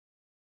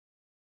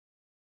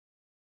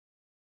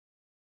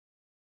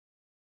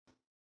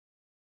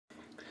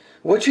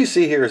What you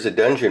see here is a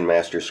Dungeon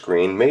Master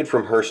screen made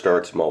from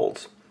Hirst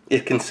molds.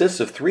 It consists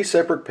of 3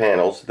 separate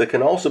panels that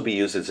can also be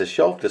used as a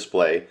shelf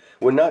display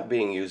when not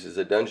being used as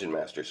a Dungeon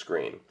Master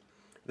screen.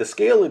 The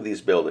scale of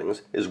these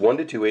buildings is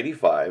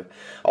 1:285,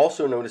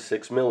 also known as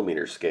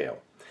 6mm scale.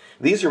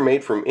 These are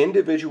made from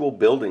individual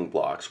building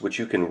blocks which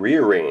you can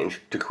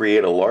rearrange to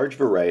create a large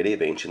variety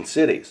of ancient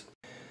cities.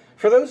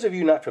 For those of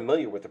you not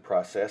familiar with the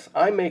process,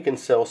 I make and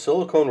sell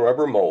silicone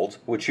rubber molds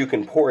which you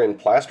can pour in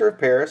plaster of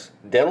Paris,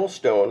 dental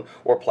stone,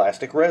 or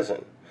plastic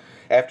resin.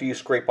 After you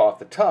scrape off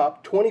the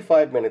top,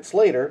 25 minutes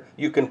later,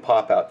 you can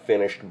pop out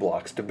finished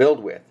blocks to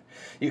build with.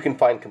 You can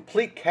find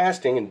complete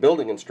casting and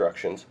building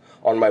instructions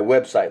on my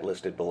website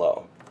listed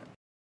below.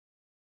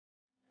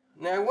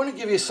 Now I want to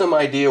give you some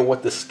idea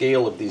what the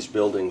scale of these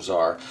buildings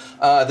are.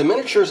 The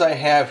miniatures I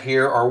have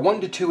here are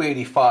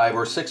 1:285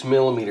 or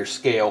 6mm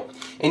scale,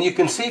 and you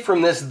can see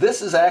from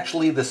this is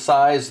actually the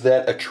size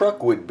that a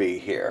truck would be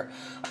here.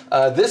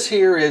 This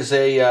here is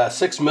a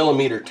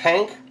 6mm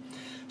tank,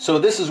 so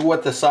this is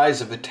what the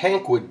size of a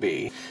tank would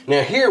be.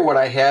 Now here what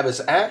I have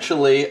is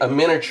actually a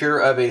miniature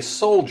of a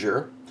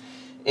soldier,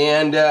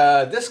 and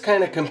this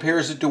kind of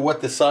compares it to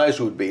what the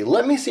size would be.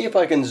 Let me see if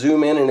I can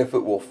zoom in and if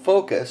it will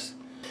focus.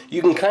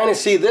 You can kind of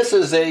see this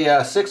is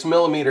a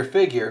 6mm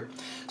figure,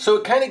 so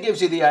it kind of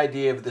gives you the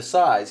idea of the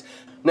size.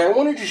 Now I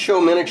wanted to show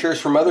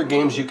miniatures from other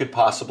games you could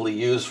possibly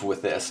use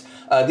with this.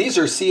 These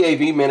are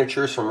CAV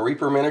miniatures from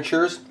Reaper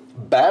Miniatures.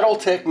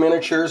 Battletech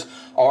miniatures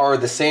are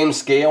the same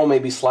scale,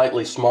 maybe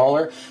slightly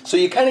smaller, so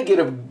you kind of get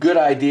a good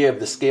idea of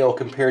the scale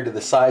compared to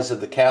the size of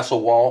the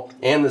castle wall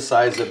and the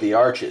size of the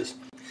arches.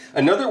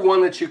 Another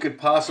one that you could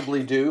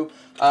possibly do,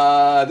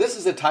 this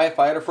is a TIE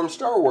Fighter from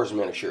Star Wars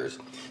Miniatures.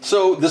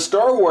 So the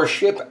Star Wars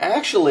ship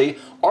actually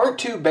aren't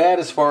too bad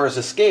as far as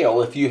a scale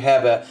if you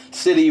have a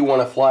city you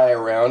want to fly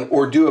around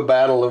or do a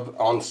battle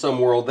on some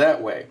world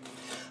that way.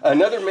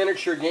 Another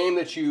miniature game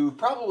that you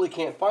probably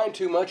can't find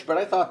too much, but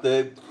I thought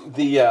the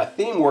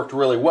theme worked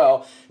really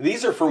well.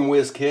 These are from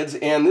WizKids,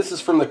 and this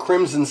is from the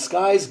Crimson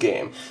Skies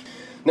game.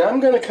 Now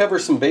I'm going to cover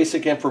some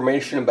basic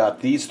information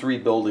about these 3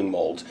 building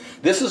molds.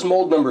 This is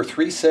mold number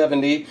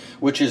 370,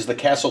 which is the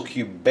Castle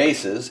Cube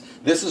bases.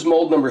 This is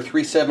mold number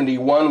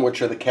 371, which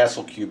are the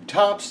Castle Cube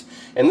tops.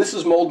 And this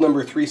is mold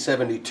number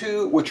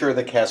 372, which are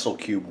the Castle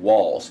Cube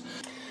walls.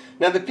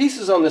 Now the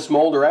pieces on this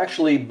mold are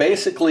actually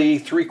basically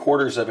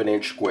 3/4 of an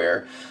inch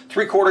square.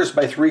 3/4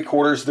 by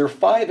 3/4, they're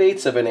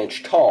 5/8 of an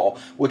inch tall,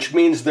 which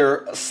means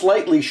they're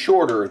slightly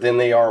shorter than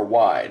they are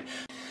wide.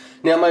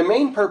 Now my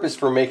main purpose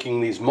for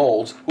making these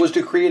molds was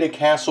to create a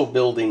castle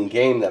building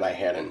game that I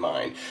had in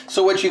mind.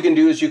 So what you can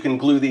do is you can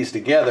glue these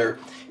together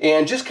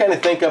and just kind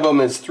of think of them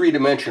as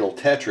 3-dimensional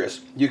Tetris.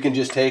 You can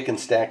just take and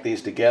stack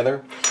these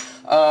together.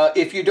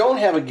 If you don't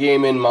have a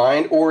game in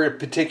mind or a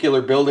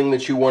particular building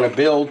that you want to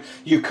build,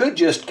 you could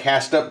just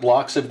cast up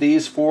blocks of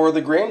these for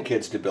the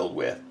grandkids to build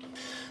with.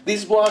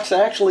 These blocks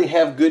actually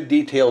have good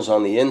details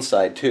on the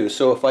inside too,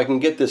 so if I can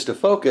get this to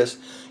focus,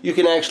 you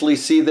can actually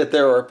see that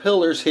there are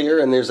pillars here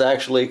and there's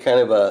actually kind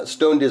of a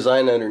stone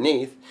design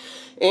underneath.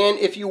 And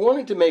if you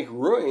wanted to make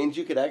ruins,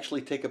 you could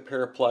actually take a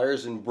pair of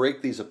pliers and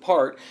break these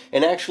apart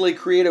and actually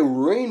create a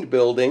ruined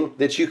building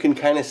that you can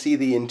kind of see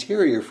the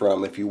interior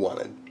from if you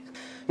wanted.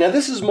 Now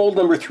this is mold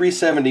number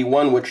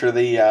 371, which are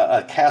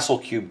the Castle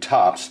Cube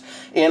tops,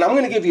 and I'm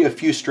going to give you a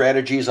few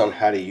strategies on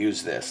how to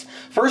use this.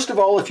 First of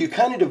all, if you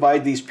kind of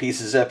divide these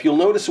pieces up, you'll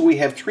notice we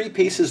have 3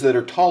 pieces that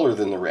are taller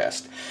than the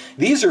rest.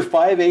 These are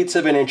 5/8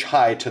 of an inch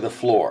high to the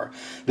floor.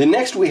 The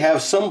next we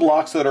have some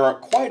blocks that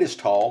aren't quite as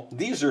tall.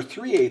 These are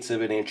 3/8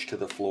 of an inch to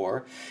the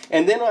floor.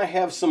 And then I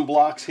have some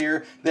blocks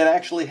here that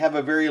actually have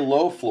a very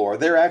low floor.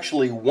 They're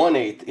actually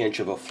 1/8 inch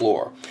of a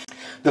floor.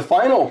 The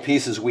final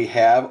pieces we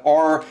have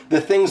are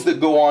the things that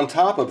go on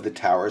top of the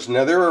towers.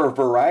 Now there are a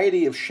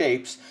variety of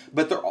shapes,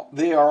 but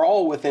they are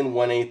all within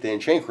 1/8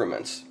 inch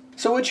increments.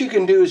 So what you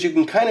can do is you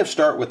can kind of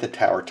start with the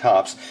tower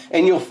tops,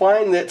 and you'll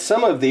find that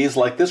some of these,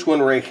 like this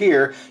one right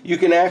here, you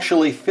can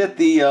actually fit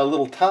the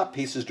little top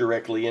pieces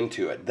directly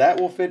into it. That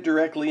will fit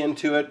directly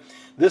into it.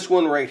 This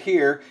one right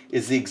here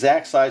is the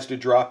exact size to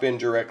drop in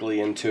directly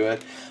into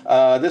it.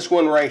 This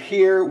one right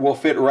here will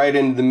fit right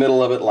into the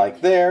middle of it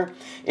like there.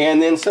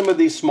 And then some of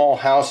these small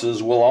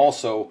houses will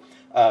also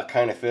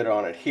kind of fit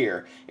on it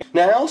here.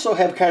 Now I also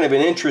have kind of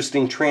an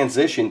interesting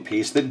transition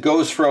piece that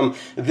goes from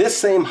this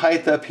same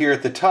height up here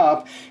at the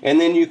top,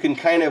 and then you can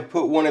kind of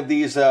put one of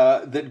these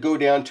that go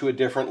down to a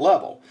different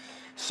level.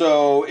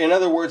 So in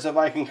other words, if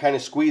I can kind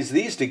of squeeze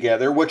these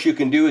together, what you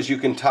can do is you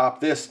can top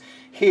this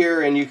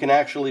here and you can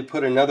actually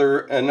put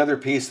another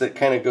piece that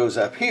kind of goes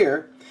up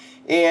here.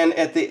 And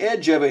at the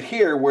edge of it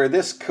here where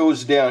this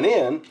goes down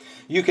in,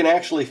 you can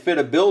actually fit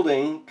a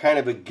building kind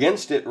of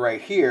against it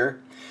right here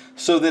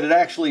so that it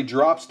actually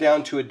drops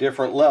down to a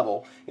different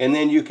level. And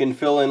then you can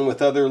fill in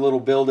with other little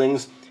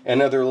buildings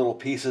and other little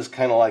pieces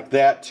kind of like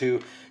that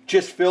to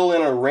just fill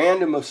in a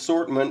random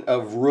assortment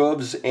of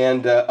roofs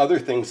and other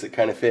things that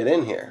kind of fit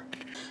in here.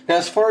 Now,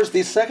 as far as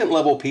these second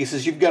level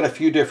pieces, you've got a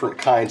few different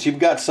kinds. You've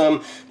got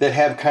some that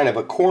have kind of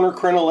a corner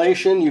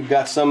crenellation, you've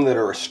got some that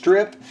are a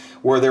strip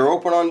where they're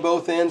open on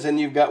both ends, and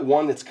you've got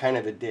one that's kind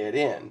of a dead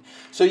end.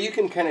 So you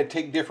can kind of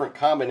take different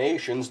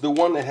combinations. The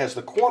one that has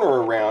the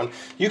corner around,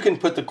 you can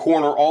put the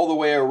corner all the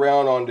way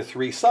around onto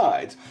three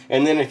sides.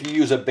 And then if you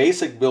use a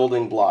basic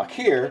building block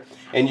here,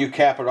 and you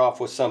cap it off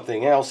with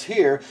something else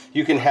here,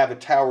 you can have a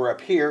tower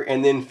up here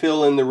and then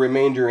fill in the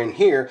remainder in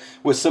here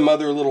with some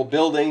other little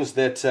buildings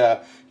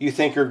that you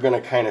think are going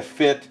to kind of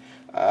fit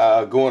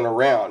going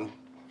around.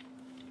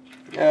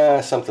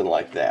 Something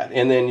like that.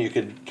 And then you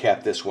could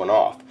cap this one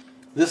off.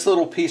 This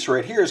little piece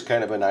right here is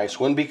kind of a nice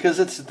one because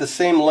it's at the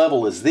same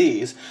level as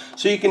these,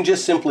 so you can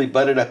just simply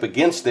butt it up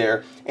against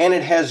there, and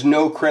it has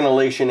no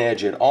crenellation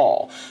edge at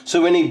all.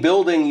 So any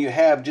building you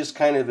have just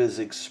kind of is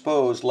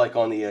exposed like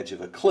on the edge of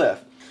a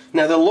cliff.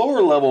 Now the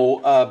lower level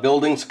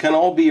buildings can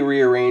all be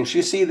rearranged.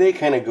 You see, they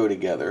kind of go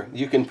together.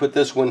 You can put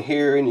this one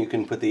here and you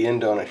can put the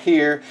end on it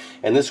here,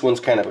 and this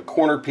one's kind of a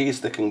corner piece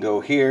that can go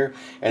here,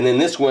 and then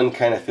this one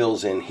kind of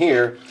fills in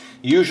here.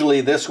 Usually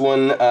this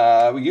one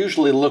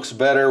usually looks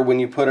better when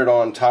you put it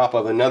on top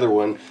of another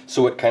one,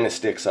 so it kind of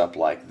sticks up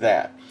like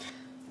that.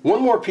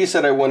 One more piece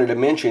that I wanted to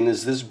mention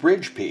is this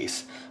bridge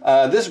piece.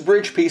 This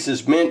bridge piece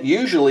is meant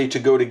usually to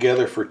go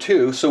together for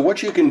two, so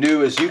what you can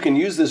do is you can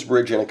use this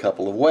bridge in a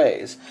couple of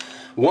ways.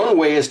 One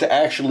way is to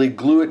actually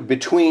glue it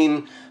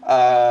between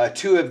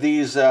two of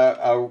these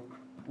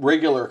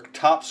regular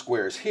top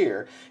squares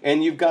here,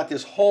 and you've got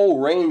this whole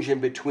range in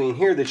between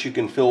here that you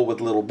can fill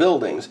with little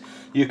buildings.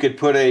 You could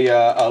put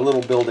a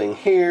little building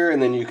here,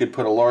 and then you could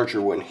put a larger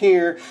one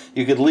here.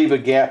 You could leave a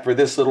gap for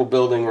this little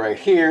building right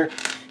here,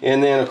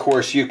 and then of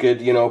course you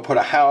could, you know, put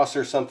a house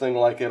or something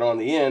like it on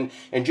the end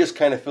and just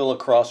kind of fill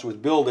across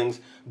with buildings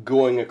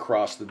going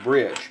across the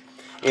bridge.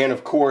 And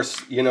of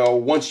course, you know,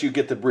 once you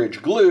get the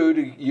bridge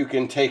glued, you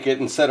can take it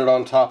and set it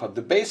on top of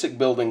the basic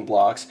building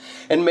blocks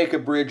and make a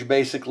bridge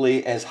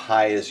basically as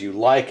high as you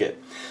like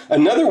it.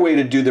 Another way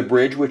to do the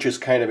bridge, which is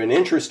kind of an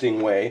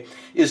interesting way,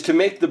 is to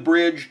make the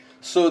bridge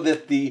so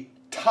that the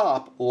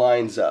top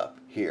lines up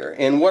here.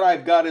 And what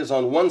I've got is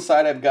on one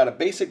side I've got a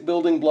basic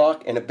building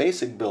block and a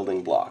basic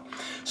building block.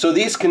 So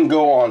these can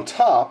go on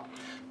top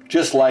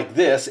just like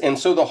this, and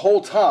so the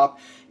whole top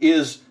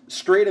is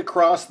straight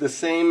across the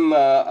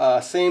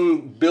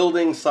same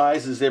building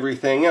size as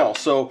everything else.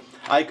 So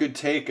I could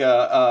take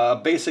a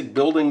basic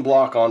building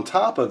block on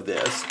top of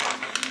this,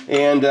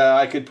 and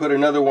I could put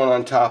another one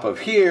on top of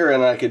here,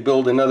 and I could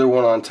build another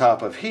one on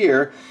top of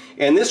here,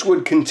 and this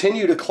would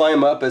continue to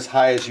climb up as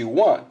high as you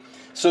want,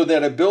 so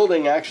that a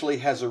building actually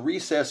has a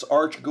recess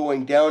arch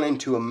going down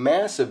into a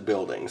massive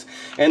buildings.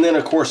 And then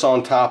of course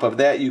on top of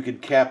that you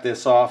could cap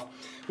this off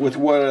with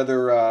what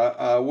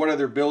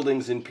other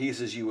buildings and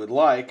pieces you would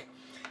like.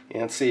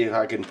 And see if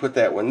I can put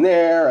that one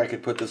there. I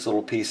could put this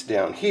little piece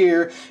down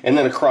here, and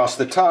then across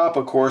the top,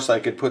 of course, I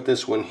could put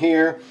this one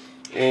here.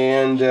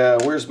 And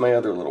where's my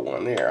other little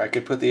one? There. I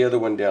could put the other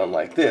one down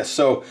like this.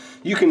 So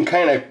you can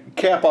kind of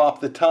cap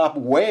off the top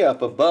way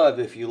up above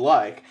if you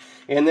like,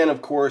 and then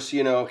of course,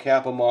 you know,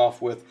 cap them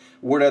off with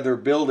what other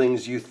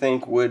buildings you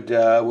think would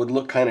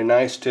look kind of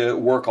nice to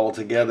work all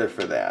together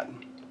for that.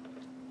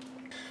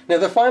 Now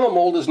the final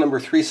mold is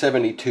number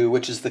 372,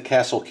 which is the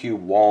Castle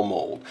Cube wall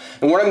mold.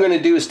 And what I'm going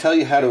to do is tell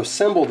you how to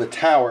assemble the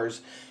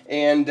towers,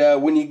 and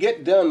when you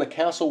get done, the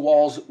castle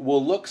walls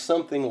will look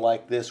something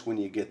like this when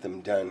you get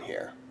them done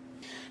here.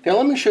 Now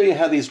let me show you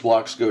how these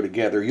blocks go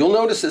together. You'll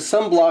notice that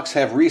some blocks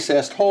have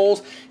recessed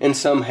holes and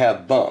some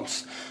have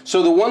bumps.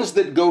 So the ones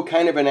that go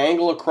kind of an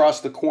angle across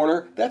the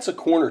corner, that's a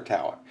corner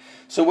tower.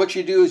 So what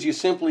you do is you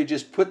simply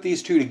just put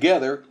these two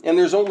together, and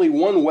there's only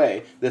one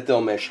way that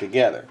they'll mesh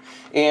together.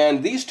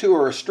 And these two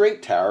are a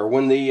straight tower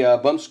when the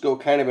bumps go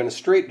kind of in a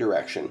straight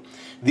direction.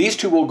 These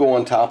two will go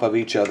on top of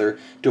each other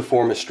to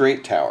form a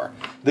straight tower.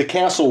 The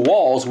castle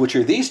walls, which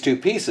are these two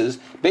pieces,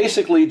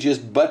 basically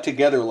just butt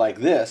together like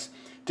this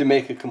to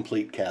make a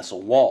complete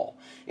castle wall.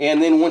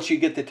 And then once you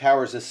get the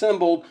towers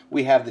assembled,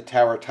 we have the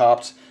tower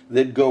tops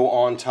that go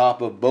on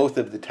top of both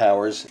of the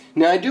towers.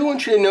 Now I do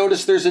want you to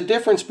notice there's a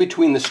difference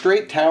between the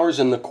straight towers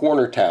and the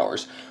corner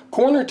towers.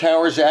 Corner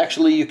towers,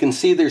 actually, you can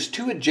see there's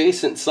two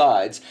adjacent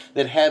sides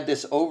that have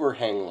this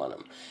overhang on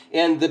them.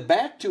 And the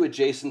back two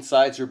adjacent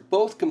sides are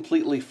both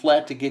completely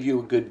flat to give you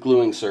a good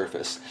gluing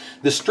surface.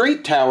 The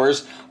straight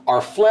towers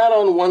are flat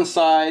on one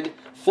side,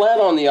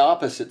 flat on the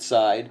opposite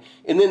side,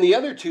 and then the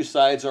other two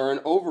sides are an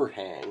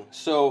overhang.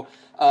 So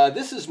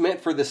this is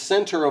meant for the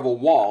center of a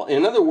wall.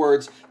 In other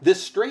words,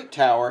 this straight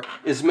tower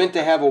is meant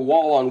to have a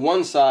wall on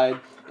one side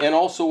and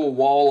also a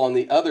wall on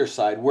the other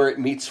side where it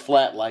meets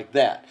flat like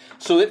that.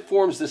 So it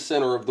forms the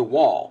center of the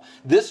wall.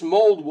 This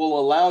mold will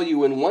allow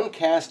you in one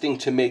casting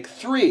to make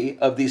 3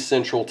 of these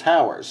central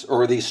towers,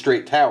 or these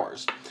straight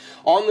towers.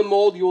 On the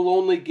mold, you will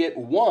only get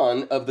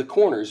 1 of the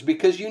corners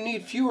because you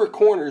need fewer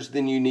corners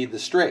than you need the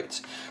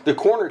straights. The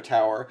corner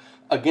tower,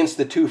 against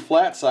the 2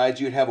 flat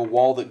sides, you'd have a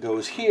wall that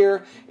goes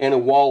here and a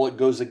wall that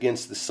goes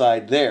against the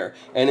side there,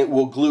 and it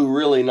will glue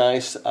really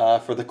nice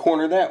for the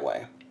corner that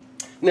way.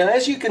 Now,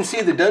 as you can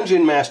see, the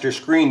Dungeon Master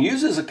screen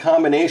uses a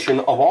combination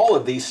of all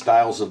of these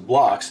styles of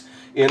blocks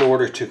in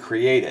order to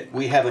create it.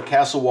 We have a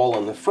castle wall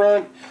in the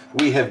front.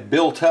 We have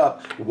built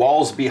up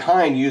walls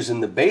behind using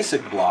the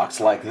basic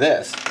blocks like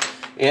this.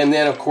 And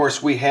then, of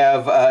course, we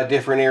have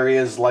different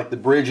areas like the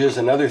bridges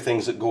and other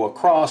things that go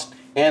across,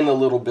 and the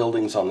little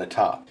buildings on the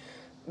top.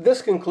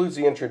 This concludes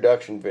the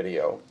introduction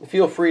video.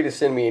 Feel free to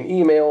send me an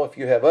email if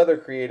you have other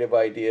creative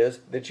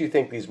ideas that you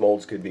think these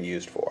molds could be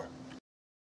used for.